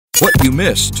What you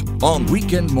missed on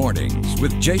Weekend Mornings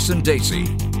with Jason Dacey.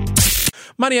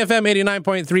 Money FM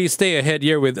 89.3, stay ahead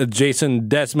here with Jason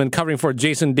Desmond, covering for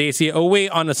Jason Dacey, away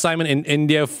on assignment in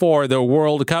India for the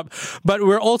World Cup. But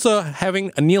we're also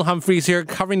having Neil Humphreys here,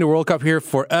 covering the World Cup here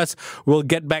for us. We'll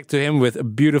get back to him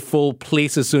with beautiful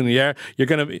places soon. Yeah, you're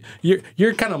kind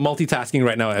of multitasking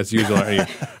right now as usual, aren't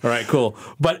you? All right, cool.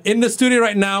 But in the studio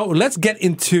right now, let's get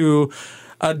into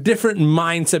a different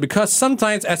mindset, because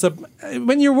sometimes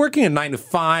when you're working a 9 to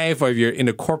 5 or if you're in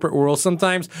the corporate world,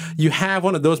 sometimes you have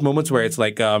one of those moments where it's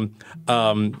like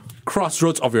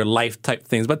crossroads of your life type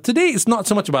things. But today it's not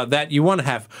so much about that. You want to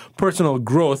have personal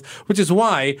growth, which is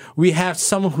why we have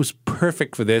someone who's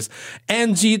perfect for this.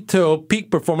 Angie Toh,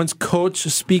 peak performance coach,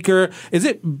 speaker. Is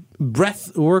it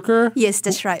breath worker? Yes,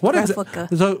 that's right. What breath worker.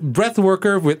 So breath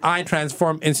worker with I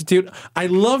Transform Institute. I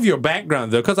love your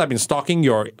background though, because I've been stalking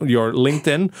your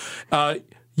LinkedIn.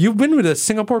 You've been with the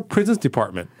Singapore Prisons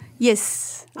Department.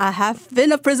 Yes, I have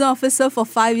been a prison officer for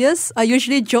 5 years. I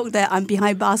usually joke that I'm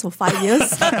behind bars for 5 years.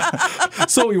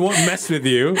 So we won't mess with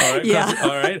you. All right. Yeah. All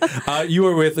right. You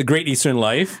were with the Great Eastern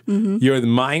Life. Mm-hmm. You're the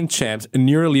Mind Champs, a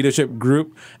neuro leadership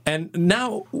group. And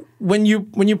now when you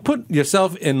put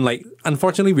yourself in, like,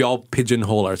 unfortunately, we all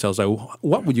pigeonhole ourselves. Like,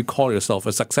 what would you call yourself?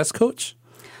 A success coach?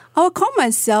 I would call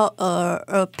myself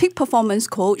a peak performance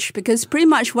coach, because pretty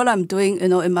much what I'm doing,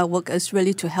 in my work is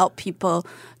really to help people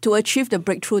to achieve the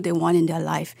breakthrough they want in their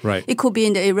life. Right. It could be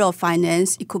in the area of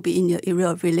finance. It could be in the area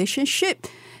of relationship.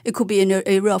 It could be in the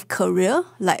area of career,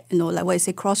 like what I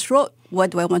say, crossroad.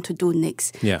 What do I want to do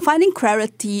next? Yeah. Finding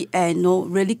clarity and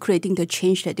really creating the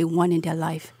change that they want in their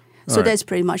life. So that's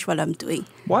pretty much what I'm doing.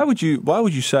 Why would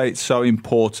you say it's so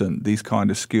important, these kind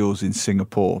of skills in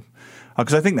Singapore?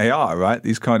 Because I think they are, right?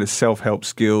 These kind of self-help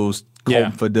skills,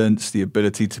 confidence, the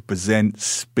ability to present,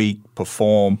 speak,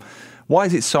 perform. Why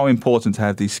is it so important to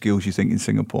have these skills, you think, in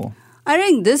Singapore? I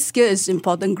think this skill is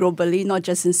important globally, not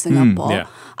just in Singapore. Yeah.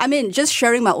 I mean, just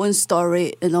sharing my own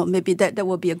story, maybe that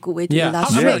would be a good way to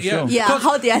illustrate. Sure.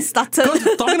 How did I started?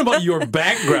 Talking about your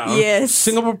background, Yes.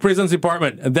 Singapore Prisons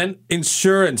Department, and then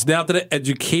insurance, then after that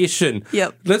education.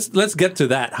 Yep. Let's get to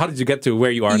that. How did you get to where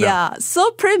you are now? Yeah,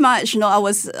 so pretty much,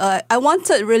 I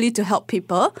wanted really to help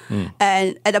people,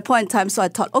 and at a point in time, so I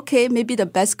thought, okay, maybe the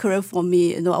best career for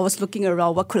me. I was looking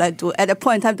around, what could I do? At a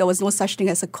point in time, there was no such thing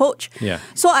as a coach. Yeah.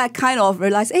 So I kind of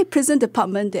realized, prison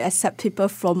department, they accept people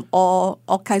from all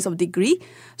kinds of degree.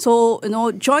 So,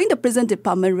 joining the prison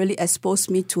department really exposed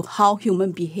me to how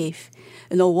humans behave.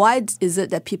 Why is it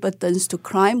that people turns to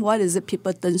crime? Why is it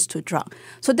people turns to drug?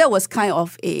 So that was kind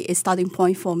of a starting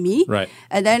point for me. Right.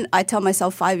 And then I tell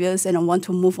myself 5 years and I want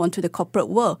to move on to the corporate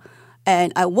world.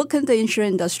 And I worked in the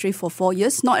insurance industry for 4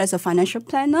 years, not as a financial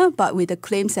planner, but with the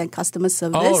claims and customer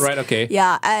service. Oh, right, okay.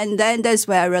 Yeah, and then that's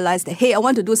where I realized that, hey, I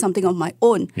want to do something on my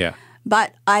own. Yeah.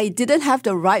 But I didn't have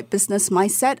the right business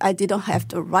mindset. I didn't have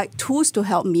the right tools to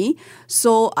help me.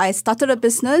 So I started a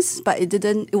business, but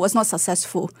it was not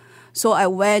successful. So I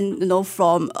went,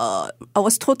 I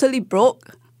was totally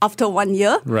broke after 1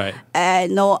 year. Right.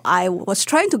 And I was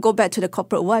trying to go back to the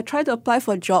corporate world. I tried to apply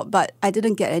for a job, but I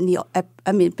didn't get any.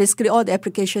 Basically all the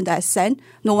application that I sent,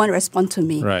 no one responded to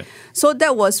me. Right. So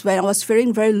that was when I was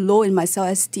feeling very low in my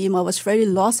self-esteem. I was very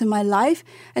lost in my life.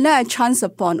 And then I chanced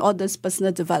upon all this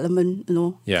personal development,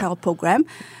 kind of program.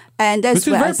 And that's Which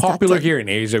is where very I started. popular here in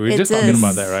Asia. We were just talking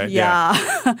about that, right? Yeah.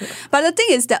 But the thing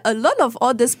is that a lot of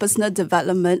all this personal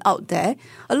development out there,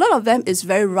 a lot of them is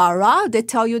very rah-rah. They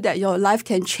tell you that your life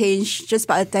can change just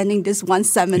by attending this one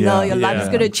seminar. Your life is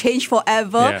going to change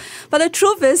forever. Yeah. But the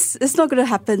truth is, it's not going to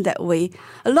happen that way.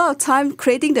 A lot of time,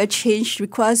 creating the change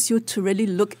requires you to really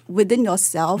look within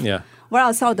yourself. Yeah. What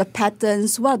are some of the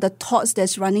patterns? What are the thoughts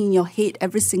that's running in your head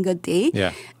every single day?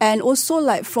 Yeah. And also,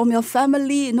 like, from your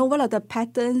family, what are the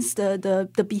patterns, the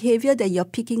behavior that you're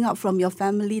picking up from your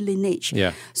family lineage?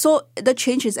 Yeah. So the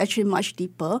change is actually much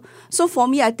deeper. So for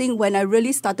me, I think when I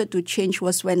really started to change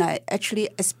was when I actually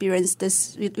experienced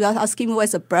this. You are asking me what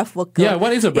is a breath worker? Yeah,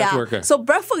 what is a breath worker? So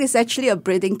breath work is actually a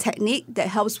breathing technique that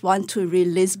helps one to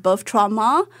release birth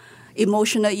trauma,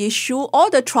 emotional issue, all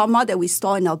the trauma that we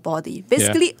store in our body.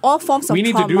 Basically, all forms of trauma. We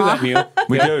need to do that, Neil.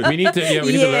 We do. We need to learn how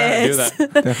to do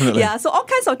that. Definitely. Yeah, so all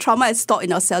kinds of trauma is stored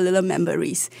in our cellular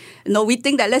memories. We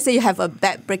think that, let's say you have a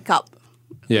bad breakup,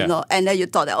 Yeah. You know, and then you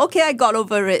thought that, okay, I got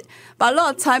over it. But a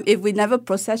lot of time, if we never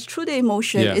process through the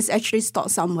emotion, it's actually stuck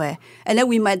somewhere. And then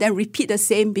we might then repeat the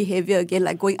same behavior again,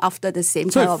 like going after the same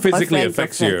So kind it of physically boyfriend,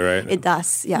 affects girlfriend. you, right? It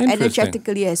does, yeah. Interesting.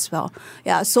 Energetically as well.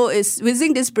 Yeah, so it's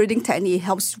using this breathing technique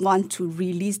helps one to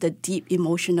release the deep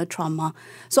emotional trauma.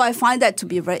 So I find that to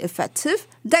be very effective.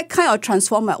 That kind of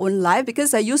transformed my own life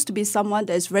because I used to be someone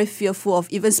that is very fearful of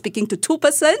even speaking to two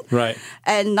person. Right.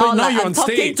 And But now, now like, you're I'm on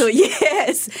talking stage. to,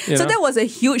 yes. You So know? that was a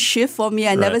huge shift for me.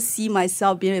 I never Right. see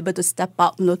myself being able to step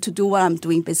up, to do what I'm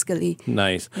doing basically.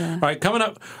 Nice. Yeah. All right, coming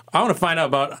up, I want to find out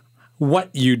about what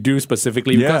you do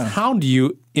specifically because Yeah. how do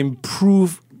you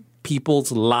improve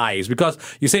people's lives? Because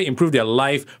you say improve their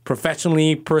life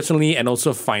professionally, personally, and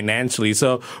also financially.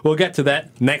 So we'll get to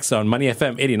that next on Money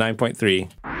FM 89.3.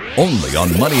 Only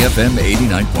on Money FM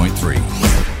 89.3.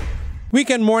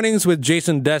 Weekend mornings with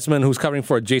Jason Desmond, who's covering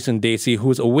for Jason Dacey,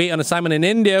 who's away on assignment in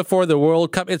India for the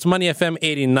World Cup. It's Money FM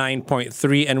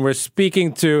 89.3, and we're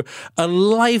speaking to a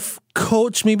life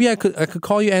coach. Maybe I could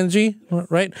call you Angie,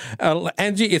 right?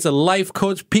 Angie is a life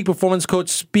coach, peak performance coach,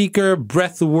 speaker,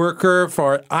 breath worker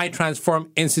for I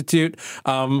Transform Institute,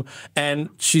 and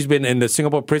she's been in the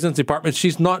Singapore Prisons Department.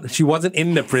 She wasn't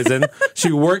in the prison.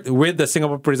 She worked with the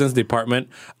Singapore Prisons Department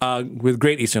with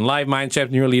Great Eastern Life, Mindchef,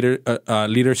 Neuro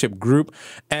Leadership Group,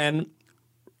 and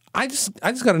I just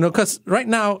got to know because right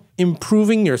now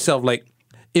improving yourself, like.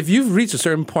 If you've reached a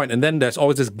certain point and then there's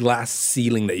always this glass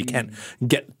ceiling that you can't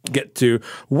get to,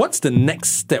 what's the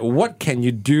next step? What can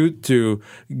you do to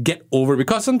get over it?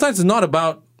 Because sometimes it's not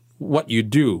about what you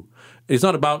do. It's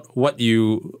not about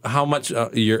how much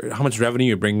revenue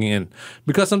you're bringing in.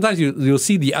 Because sometimes you'll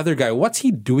see the other guy, what's he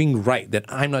doing right that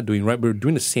I'm not doing right? We're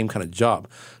doing the same kind of job.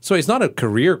 So it's not a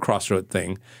career crossroad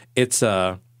thing. It's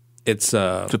a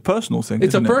personal thing.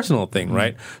 It's a isn't it? personal thing,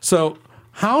 right? So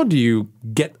how do you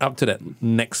get up to that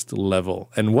next level?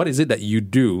 And what is it that you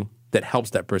do that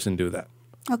helps that person do that?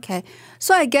 Okay.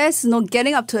 So I guess,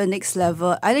 getting up to the next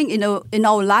level, I think, in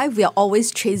our life, we are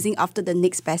always chasing after the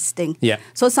next best thing. Yeah.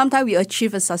 So sometimes we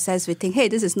achieve a success, we think, hey,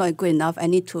 this is not good enough. I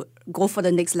need to go for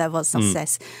the next level of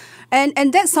success.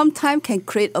 And that sometimes can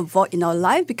create a void in our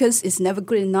life because it's never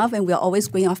good enough and we are always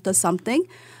going after something.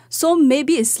 So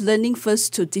maybe it's learning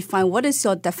first to define what is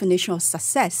your definition of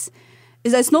success.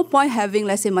 There's no point having,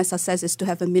 let's say my success is to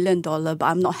have $1 million, but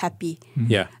I'm not happy.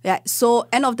 Yeah. Yeah. So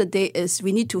end of the day is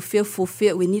we need to feel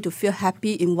fulfilled. We need to feel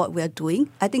happy in what we're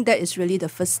doing. I think that is really the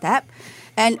first step.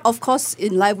 And of course,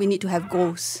 in life, we need to have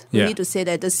goals. We Yeah. need to say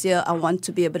that this year, I want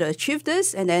to be able to achieve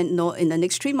this. And then, in the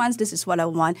next 3 months, this is what I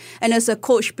want. And as a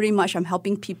coach, pretty much I'm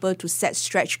helping people to set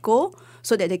stretch goal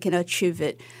so that they can achieve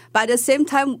it. But at the same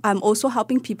time, I'm also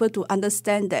helping people to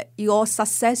understand that your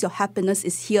success, your happiness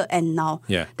is here and now.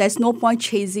 Yeah. There's no point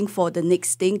chasing for the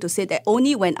next thing to say that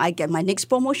only when I get my next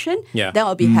promotion, Yeah. then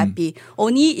I'll be happy.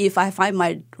 Only if I find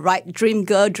my right dream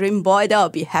girl, dream boy, then I'll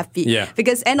be happy. Yeah.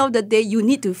 Because end of the day, you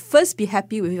need to first be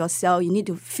happy with yourself. You need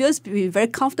to first be very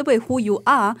comfortable with who you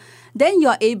are. Then you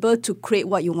are able to create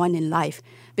what you want in life.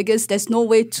 Because there's no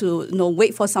way to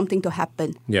wait for something to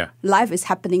happen. Yeah. Life is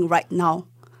happening right now.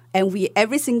 And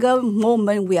every single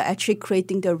moment, we are actually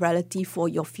creating the reality for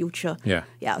your future. Yeah.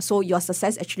 Yeah. So your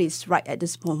success actually is right at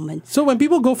this moment. So when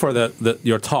people go for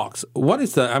your talks, what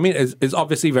is it's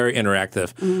obviously very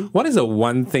interactive. What is the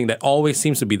one thing that always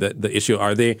seems to be the issue?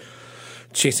 Are they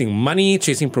chasing money,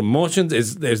 chasing promotions?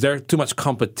 Is there too much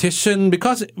competition?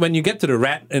 Because when you get to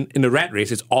the in the rat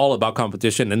race, it's all about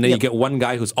competition, and then you get one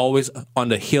guy who's always on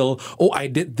the hill. Oh, I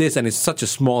did this, and it's such a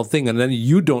small thing, and then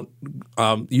you don't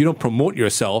promote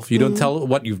yourself, you don't tell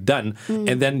what you've done,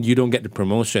 and then you don't get the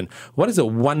promotion. What is the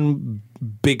one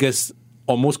biggest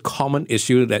or most common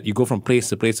issue that you go from place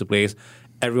to place to place?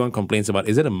 Everyone complains about.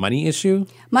 Is it a money issue?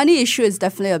 Money issue is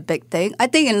definitely a big thing. I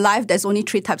think in life, there's only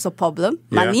 3 types of problem.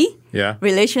 Money,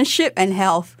 relationship, and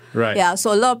health. Right. Yeah.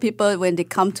 So a lot of people, when they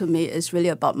come to me, it's really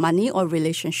about money or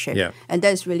relationship. Yeah. And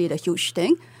that's really the huge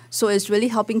thing. So it's really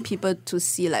helping people to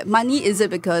see, like, money, is it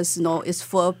because, it's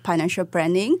for financial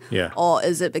planning? Yeah. Or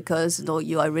is it because,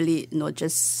 you are really,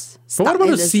 just But stuck what about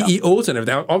in the this job? CEOs and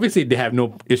everything? Obviously, they have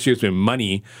no issues with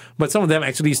money, but some of them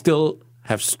actually still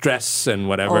have stress and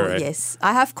whatever, Oh, right? yes.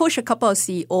 I have coached a couple of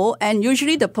CEO, and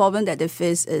usually the problem that they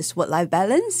face is work-life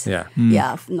balance. Yeah.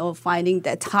 Yeah, finding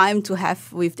that time to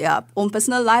have with their own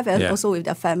personal life and Yeah. also with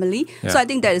their family. Yeah. So I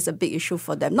think that is a big issue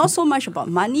for them. Not so much about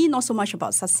money, not so much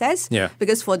about success, Yeah.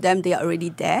 because for them, they are already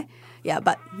there. Yeah,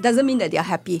 but doesn't mean that they are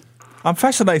happy. I'm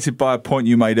fascinated by a point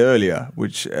you made earlier,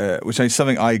 which is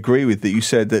something I agree with, that you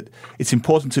said that it's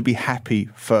important to be happy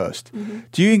first. Mm-hmm.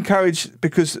 Do you encourage,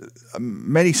 because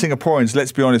many Singaporeans,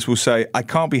 let's be honest, will say, I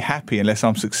can't be happy unless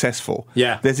I'm successful.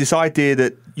 Yeah. There's this idea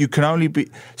that you can only be,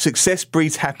 success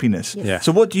breeds happiness. Yes. Yeah.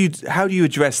 So how do you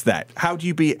address that?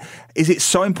 Is it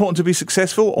so important to be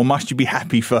successful, or must you be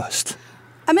happy first?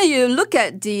 I mean, you look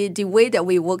at the way that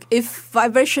we work, if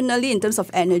vibrationally in terms of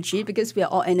energy, because we are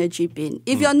all energy beings,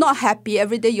 if you're not happy,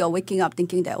 every day you're waking up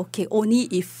thinking that, okay, only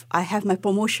if I have my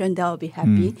promotion, then I'll be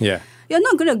happy. Yeah. You're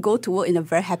not going to go to work in a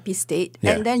very happy state,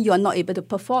 Yeah. and then you're not able to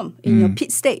perform in your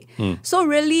peak state. So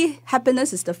really,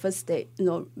 happiness is the first state.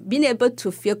 Being able to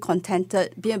feel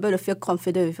contented, being able to feel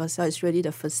confident with yourself is really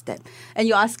the first step. And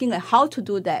you're asking like, how to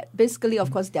do that? Basically,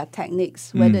 of course, there are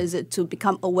techniques. Whether is it to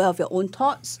become aware of your own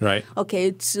thoughts, Right.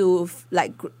 Okay, to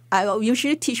like. I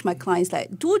usually teach my clients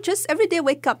do just every day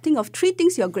wake up, think of 3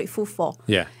 things you're grateful for.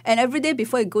 Yeah. And every day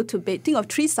before you go to bed, think of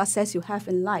 3 success you have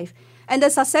in life. And the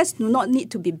success do not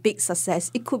need to be big success.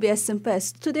 It could be as simple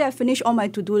as today I finished all my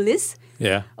to-do list.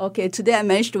 Yeah. Okay, today I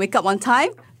managed to wake up on time.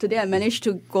 Today I managed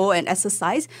to go and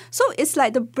exercise. So it's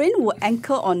like the brain will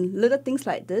anchor on little things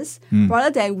like this rather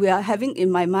than we are having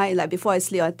in my mind, like before I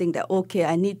sleep, I think that, okay,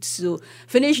 I need to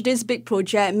finish this big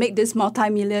project, make this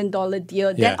multi-million-dollar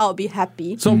deal, then I'll be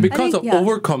happy. So because of yeah.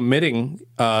 overcommitting,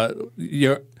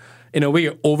 you're in a way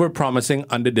you're over-promising,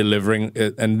 under-delivering,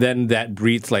 and then that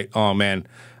breeds like, oh man,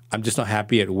 I'm just not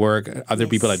happy at work. Other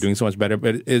people are doing so much better.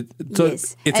 But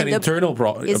it's an internal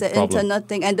problem. It's an internal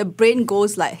thing. And the brain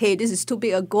goes like, hey, this is too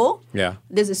big a goal. Yeah.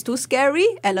 This is too scary.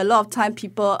 And a lot of time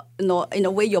people, in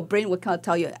a way, your brain will kind of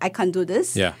tell you, I can't do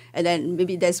this. Yeah. And then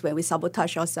maybe that's when we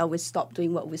sabotage ourselves. We stop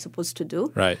doing what we're supposed to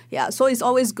do. Right. Yeah. So it's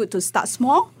always good to start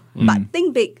small, but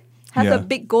think big. Have Yeah. a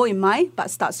big goal in mind, but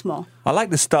start small. I like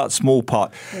the start small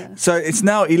part. Yeah. So it's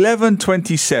now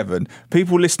 11:27.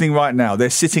 People listening right now, they're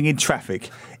sitting in traffic.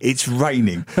 It's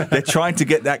raining. They're trying to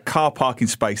get that car parking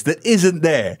space that isn't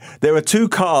there. There are 2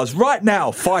 cars right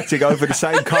now fighting over the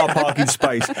same car parking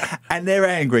space, and they're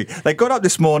angry. They got up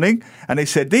this morning and they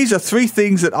said, these are 3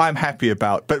 things that I'm happy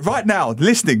about. But right now,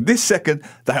 listening this second,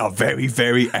 they are very,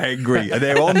 very angry. And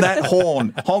they're on that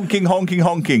horn, honking, honking,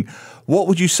 honking. What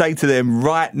would you say to them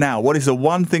right now? What is the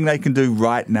one thing they can do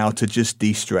right now to just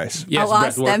de-stress? Yes, I'll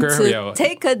ask them breathworker. to Yeah.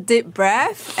 take a deep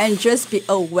breath and just be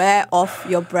aware of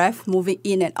your breath moving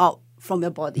in and out from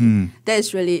your body. That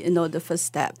is really, the first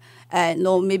step. And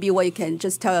maybe what you can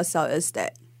just tell yourself is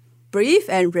that breathe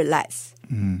and relax.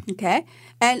 Okay?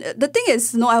 And the thing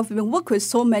is, I've been working with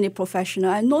so many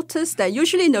professionals. I noticed that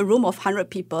usually in a room of 100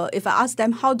 people, if I ask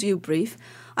them, how do you breathe?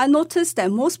 I noticed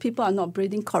that most people are not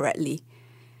breathing correctly.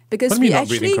 Because What do you we mean not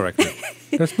actually breathing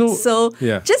correctly? There's no. So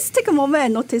Yeah. just take a moment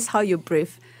and notice how you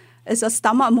breathe. Is your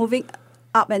stomach moving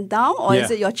up and down, or is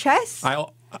Yeah. it your chest?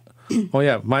 Oh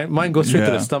yeah, mine goes straight to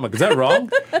Yeah. the stomach. Is that wrong?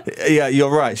 Yeah, you're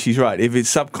right. She's right. If it's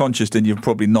subconscious, then you're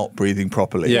probably not breathing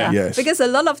properly. Yeah. Yes. Because a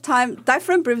lot of time,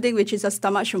 diaphragm breathing, which is your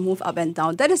stomach should move up and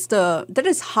down. That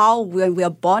is how when we are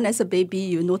born as a baby,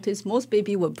 you notice most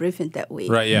baby will breathe in that way.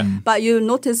 Right. Yeah. But you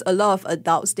notice a lot of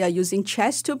adults, they are using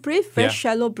chest to breathe, very Yeah.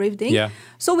 shallow breathing. Yeah.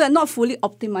 So we are not fully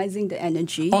optimizing the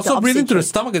energy. Also, the breathing through the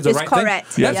oxygen. stomach is the It's right thing.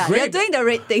 correct. That's Yeah, great. you're doing the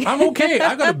right thing. I'm okay.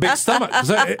 I got a big stomach.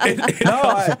 So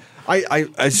No,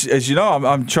 as you know,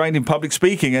 I'm trained in public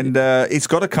speaking, and it's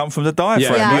got to come from the diaphragm.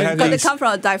 Yeah, Yeah, You have it's got to these- come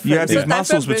from a diaphragm. You have So these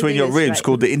muscles diaphragm between your breathing is ribs right.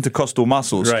 called the intercostal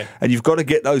muscles, Right. and you've got to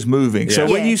get those moving. So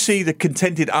Yeah. when you Yes. see the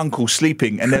contented uncle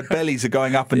sleeping and their bellies are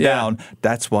going up and Yeah. down,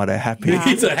 that's why they're happy.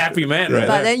 He's a happy man, right?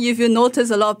 But there. then if you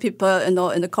notice a lot of people, in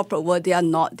the corporate world, they are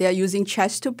not. They are using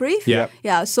chest to breathe. Yeah.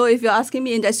 Yeah. So if you're asking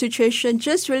me in that situation,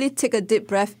 just really take a deep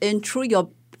breath in through your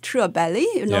belly,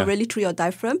 Yeah. really through your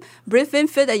diaphragm. Breathe in,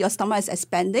 feel that your stomach is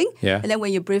expanding. Yeah. And then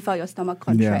when you breathe out, your stomach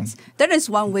contracts. That is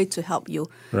one way to help you.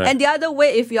 Right. And the other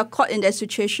way, if you're caught in that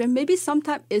situation, maybe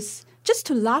sometimes is just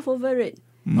to laugh over it.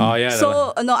 Oh yeah.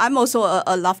 So, I'm also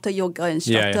a laughter yoga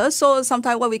instructor. Yeah. So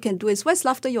sometimes what we can do is, what's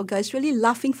laughter yoga? It's really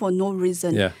laughing for no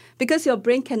reason. Yeah. Because your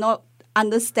brain cannot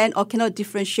understand or cannot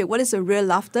differentiate what is a real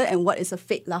laughter and what is a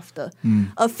fake laughter.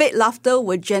 A fake laughter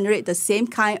will generate the same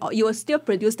kind, or you will still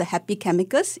produce the happy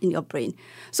chemicals in your brain.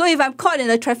 So if I'm caught in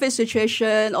a traffic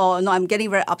situation or I'm getting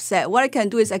very upset, what I can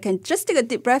do is I can just take a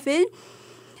deep breath in.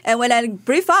 And when I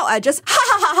breathe out, I just ha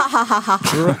ha ha ha ha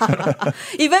ha ha.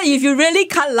 Even if you really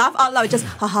can't laugh out loud, just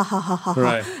ha ha ha ha ha.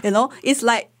 Right. It's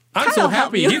like, I'm kind so of help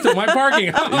happy. you. He took my parking.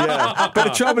 Yeah. But the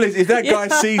trouble is, if that guy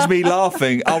sees me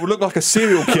laughing, I would look like a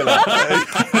serial killer.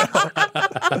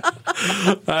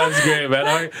 That's great, man.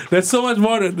 All right. There's so much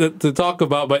more to talk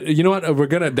about, but you know what? We're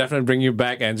going to definitely bring you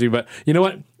back, Angie. But you know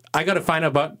what? I got to find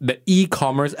out about the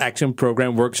e-commerce action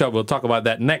program workshop. We'll talk about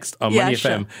that next on Yeah, Money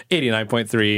sure. FM 89.3.